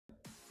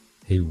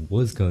Hey,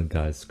 what's going on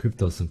guys,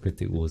 Cryptos and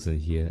Cryptic WarZone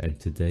here, and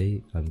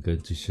today I'm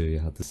going to show you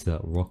how to set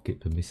up rocket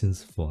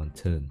permissions for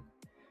Unturned.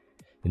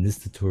 In this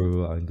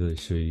tutorial I'm going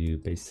to show you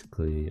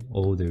basically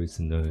all there is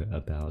to know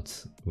about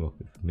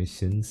rocket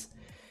permissions,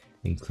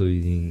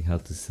 including how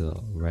to set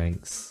up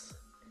ranks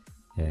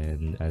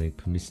and adding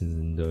permissions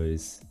in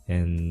those,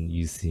 and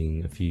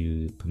using a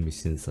few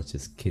permissions such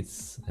as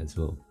kits as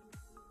well.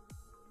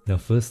 Now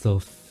first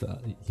off,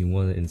 you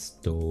want to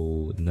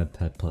install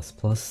Notepad++.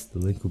 The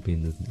link will be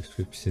in the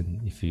description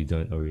if you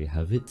don't already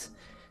have it.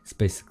 It's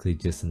basically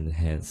just an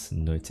enhanced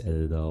note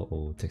editor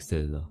or text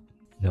editor.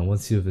 Now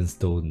once you've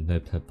installed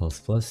Notepad++,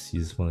 you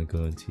just want to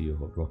go into your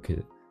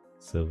Rocket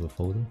server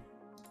folder.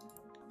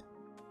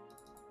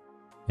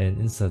 And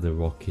inside the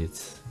Rocket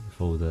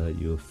folder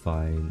you'll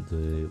find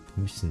the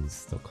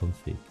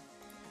Permissions.config.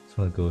 Just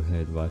want to go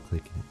ahead, right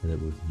click and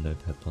edit with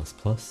Notepad++.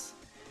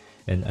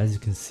 And as you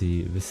can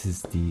see, this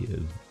is the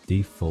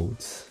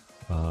default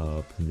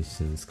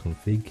permissions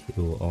config. It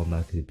will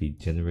automatically be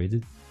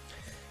generated.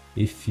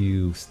 If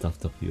you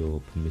stuffed up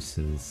your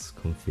permissions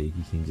config,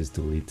 you can just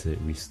delete it,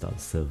 restart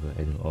the server,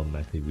 and it will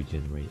automatically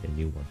regenerate a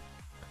new one.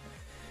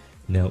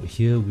 Now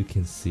here we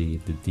can see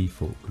the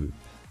default group.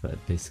 That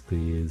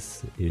basically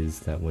is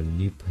that when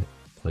new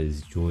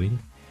players join,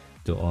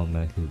 they'll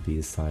automatically be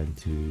assigned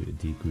to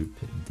the group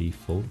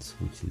default,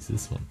 which is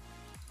this one.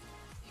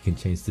 You can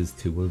change this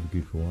to whatever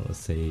group you want. Let's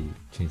say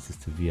change this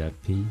to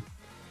VIP.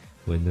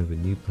 Whenever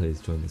new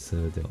players join the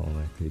server, they'll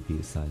automatically be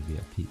assigned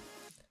VIP.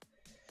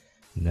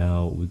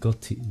 Now we got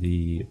to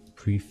the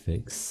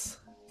prefix.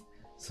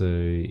 So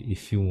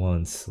if you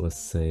want, let's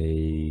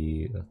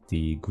say,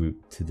 the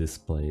group to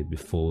display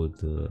before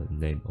the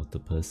name of the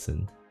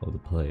person or the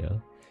player,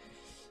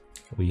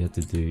 all you have to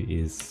do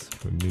is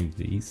remove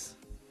these,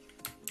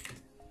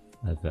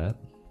 add that,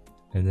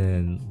 and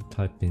then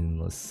type in,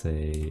 let's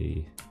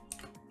say,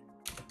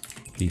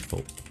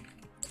 default,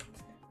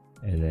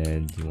 and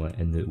then you want to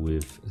end it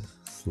with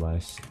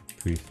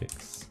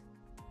 /prefix,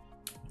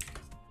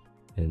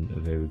 and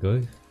there we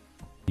go.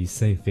 The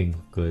same thing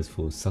goes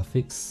for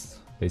suffix.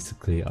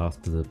 Basically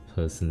after the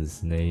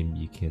person's name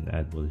you can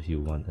add whatever you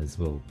want as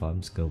well, but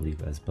I'm just going to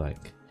leave it as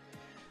blank.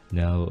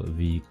 Now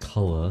the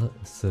color,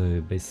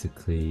 so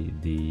basically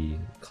the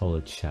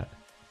color chat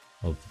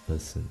of the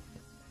person.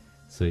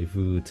 So if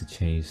we were to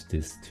change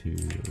this to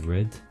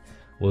red,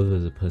 whatever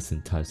the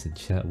person types in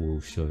chat will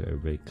show a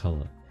red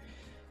color.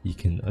 You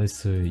can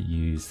also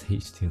use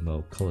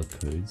HTML color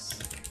codes.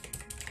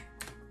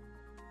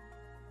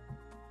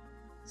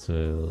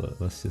 So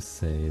let's just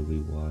say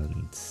we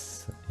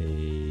want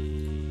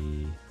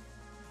a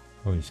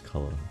orange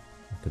color,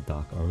 like a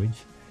dark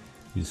orange.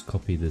 You just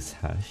copy this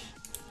hash,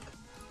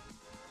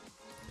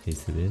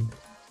 paste it in,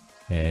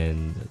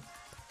 and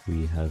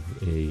we have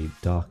a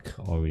dark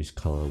orange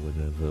color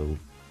whenever a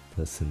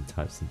person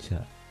types in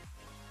chat.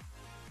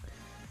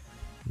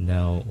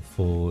 Now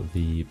for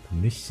the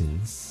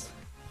permissions,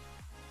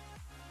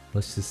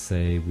 let's just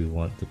say we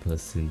want the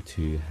person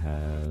to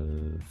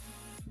have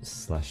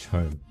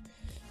 /home.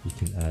 You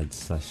can add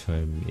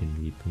 /home in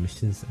the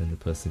permissions and the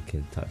person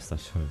can type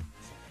 /home.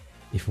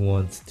 If you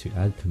want to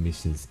add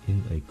permissions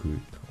in a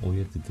group, all you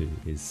have to do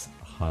is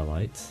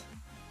highlight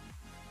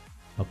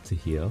up to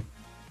here,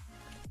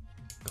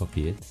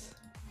 copy it,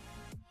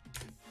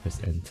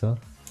 press enter,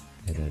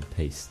 and then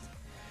paste.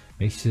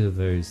 Make sure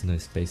there is no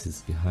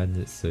spaces behind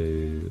it, so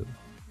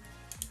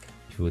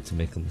if you were to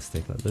make a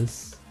mistake like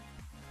this,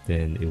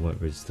 then it won't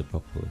register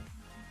properly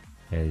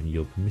and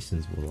your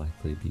permissions will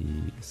likely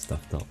be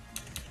stuffed up.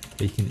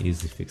 But you can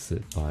easily fix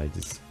it by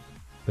just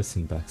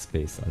pressing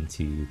backspace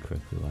until you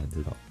correctly lined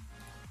it up.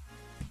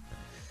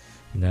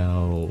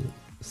 Now,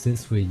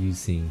 since we're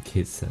using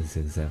kits as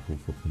an example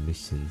for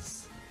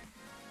permissions,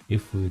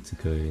 if we were to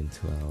go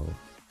into our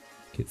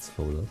kits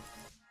folder,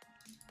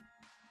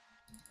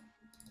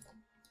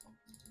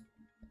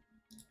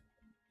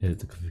 edit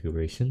the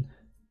configuration,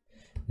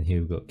 and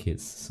here we've got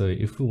kits. So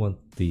if we want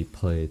the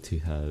player to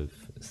have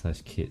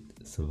 /kit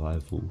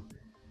survival,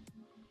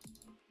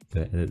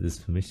 gonna edit this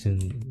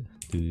permission,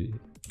 do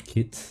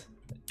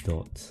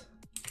kit.survival.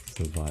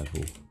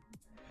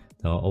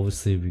 Now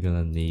obviously we're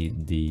gonna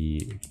need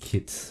the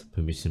kit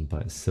permission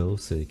by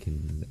itself so you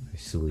can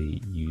actually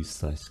use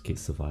 /kit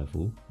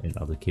survival and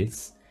other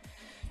kits.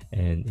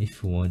 And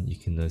if you want, you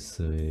can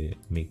also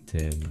make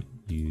them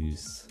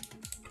use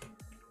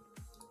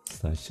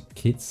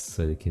 /kits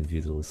so they can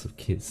view the list of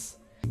kits.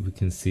 We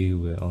can see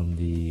we're on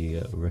the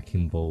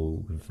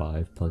WreckingBall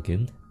Revive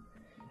plugin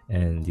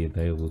and the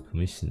available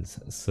permissions.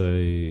 So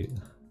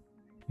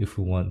if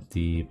we want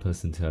the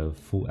person to have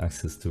full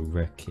access to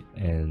Rec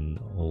and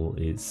all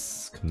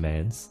its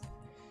commands,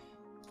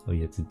 all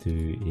you have to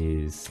do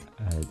is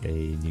add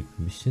a new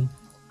permission,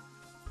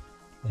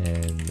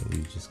 and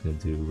we're just going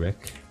to do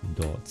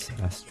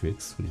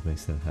rec.asterisk, which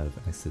makes them have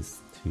access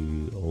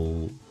to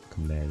all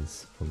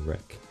commands from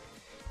Rec.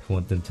 If you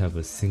want them to have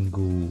a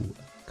single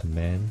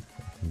command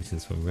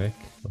permissions from Rec,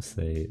 let's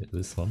say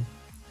this one,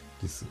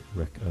 just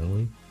Rec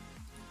only,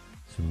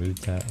 just remove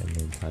that and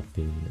then type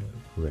in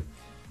Rec.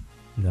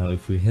 Now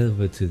if we head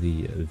over to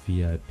the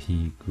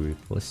VIP group,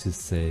 let's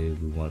just say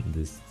we want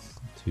this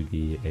to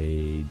be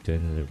a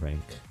donor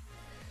rank.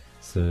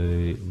 So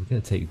we're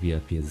going to take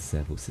VIP as an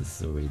example since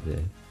it's already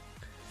there.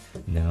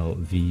 Now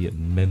the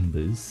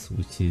members,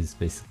 which is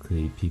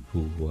basically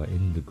people who are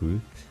in the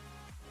group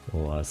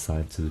or are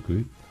assigned to the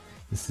group,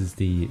 this is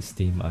the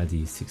Steam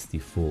ID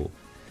 64.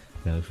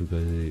 Now if we go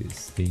to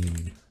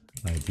steamid.io,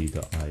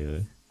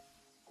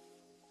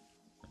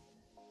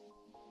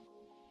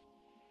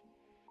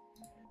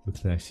 we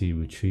can actually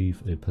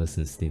retrieve a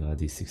person's Steam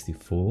ID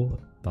 64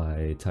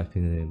 by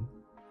typing in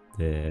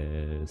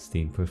their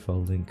Steam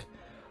profile link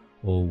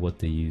or what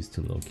they use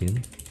to log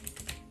in.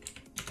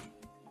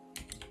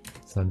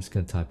 So I'm just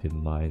going to type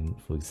in mine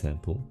for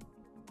example,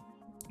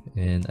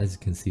 and as you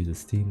can see the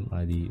Steam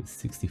ID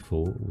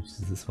 64, which is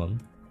this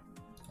one,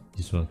 you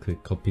just want to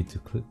click copy to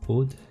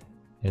clipboard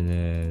and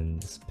then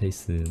just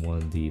paste it in one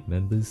of the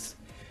members,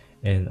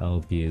 and I'll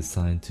be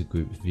assigned to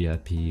group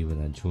VIP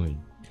when I join.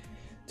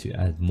 To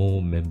add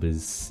more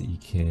members, you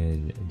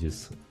can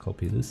just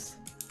copy this,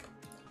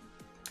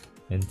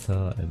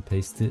 enter and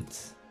paste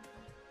it,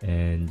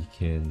 and you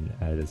can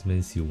add as many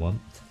as you want.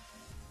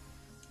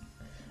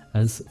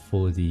 As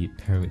for the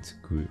parent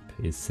group,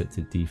 it's set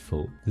to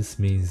default. This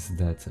means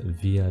that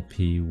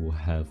VIP will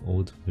have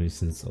all the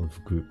permissions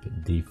of group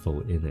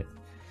default in it.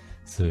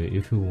 So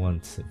if we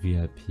want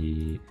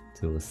VIP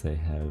to, let's say,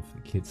 have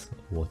Kit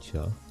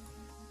Watcher,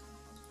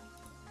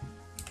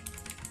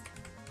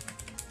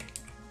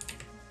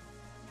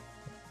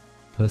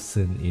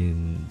 person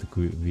in the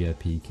group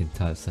VIP can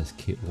type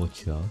 /Kit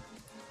Watcher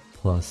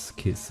plus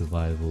Kit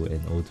Survival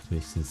and all the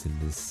permissions in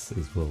this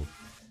as well.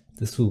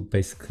 This will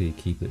basically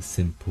keep it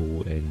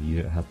simple and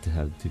you don't have to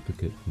have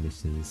duplicate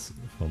permissions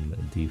from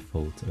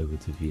default over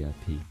to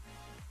VIP.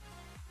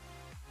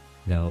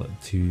 Now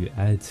to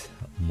add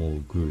more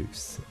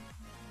groups,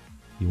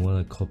 you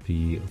want to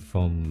copy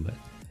from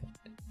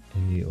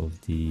any of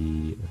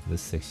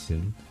this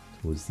section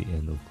towards the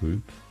end of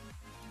group.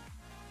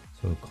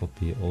 So I'll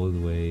copy it all the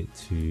way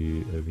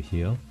to over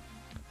here.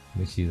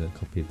 Make sure you don't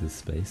copy this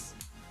space.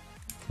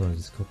 So I'll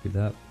just copy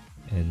that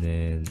and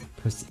then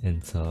press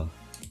enter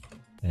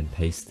and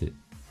paste it.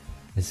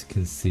 As you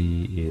can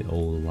see, it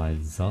all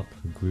lines up,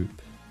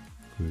 group,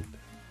 group,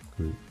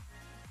 group,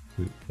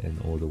 group, and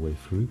all the way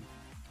through.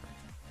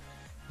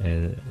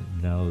 And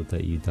now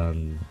that you're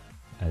done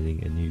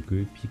adding a new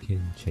group, you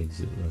can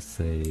change it, let's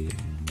say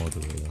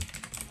moderator.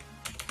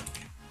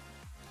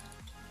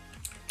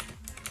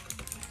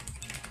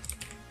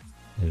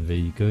 And there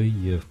you go,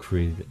 you have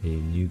created a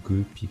new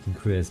group. You can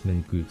create as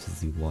many groups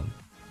as you want.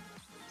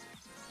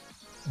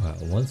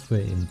 Alright, once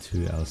we're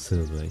into our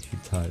server, if you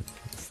type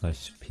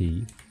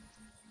 /p,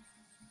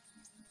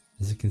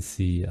 as you can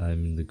see,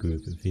 I'm in the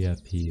group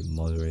VIP,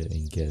 moderator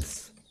and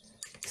guest.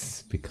 This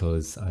is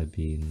because I've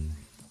been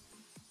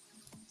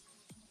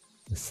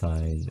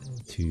assigned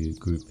to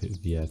group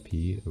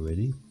VIP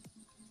already,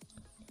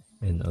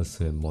 and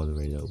also a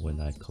moderator when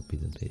I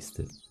copied and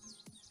pasted it.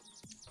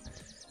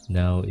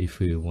 Now if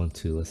we want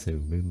to, let's say,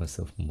 remove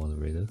myself from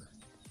moderator,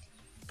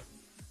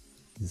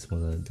 just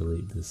want to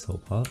delete this whole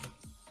part,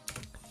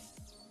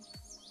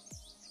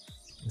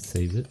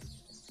 save it,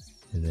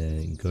 and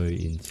then go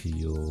into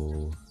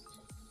your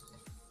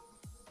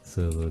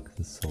server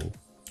console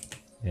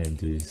and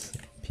do this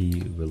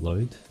p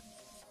reload,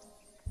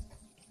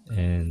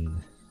 and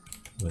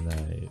when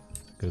I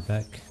go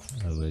back,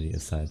 I'm already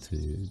assigned to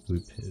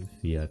group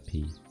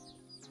VIP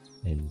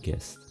and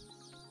guest.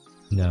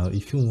 Now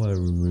if you want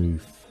to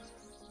remove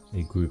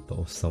a group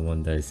of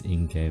someone that is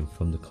in-game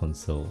from the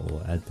console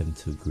or add them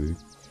to a group,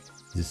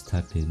 just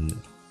type in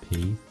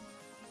p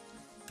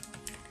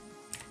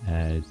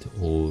add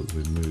or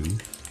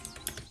remove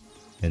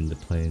and the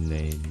player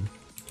name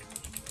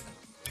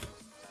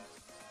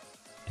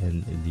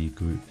and the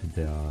group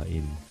they are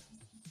in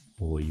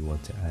or you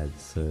want to add.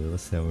 So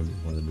let's say I want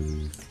to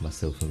remove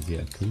myself from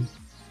VIP.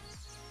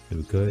 There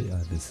we go,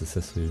 I've been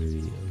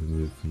successfully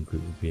removed from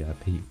group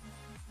VIP,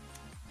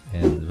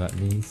 and that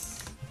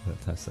means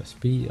that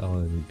 /p I'll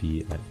only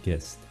be at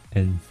guest.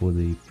 And for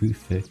the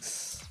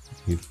prefix,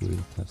 if we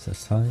type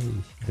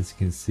 /hi, as you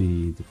can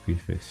see the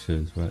prefix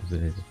shows right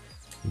there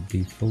the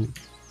default.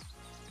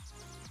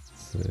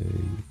 So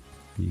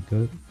here you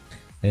go.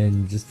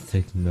 And just to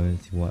take note,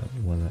 you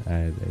want to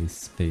add a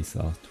space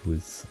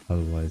afterwards,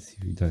 otherwise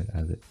if you don't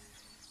add it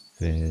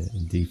then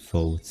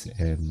default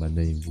and my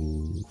name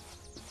will look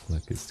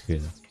like it's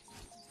together.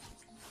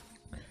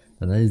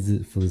 And that is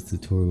it for this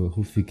tutorial.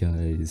 Hope you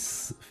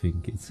guys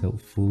think it's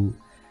helpful.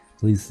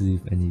 Please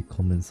leave any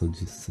comments or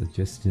just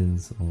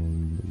suggestions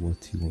on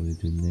what you want to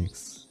do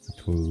next,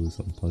 tutorials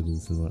on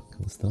plugins and that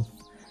kind of stuff.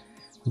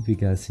 Hope you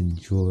guys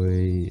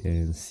enjoy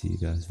and see you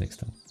guys next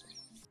time.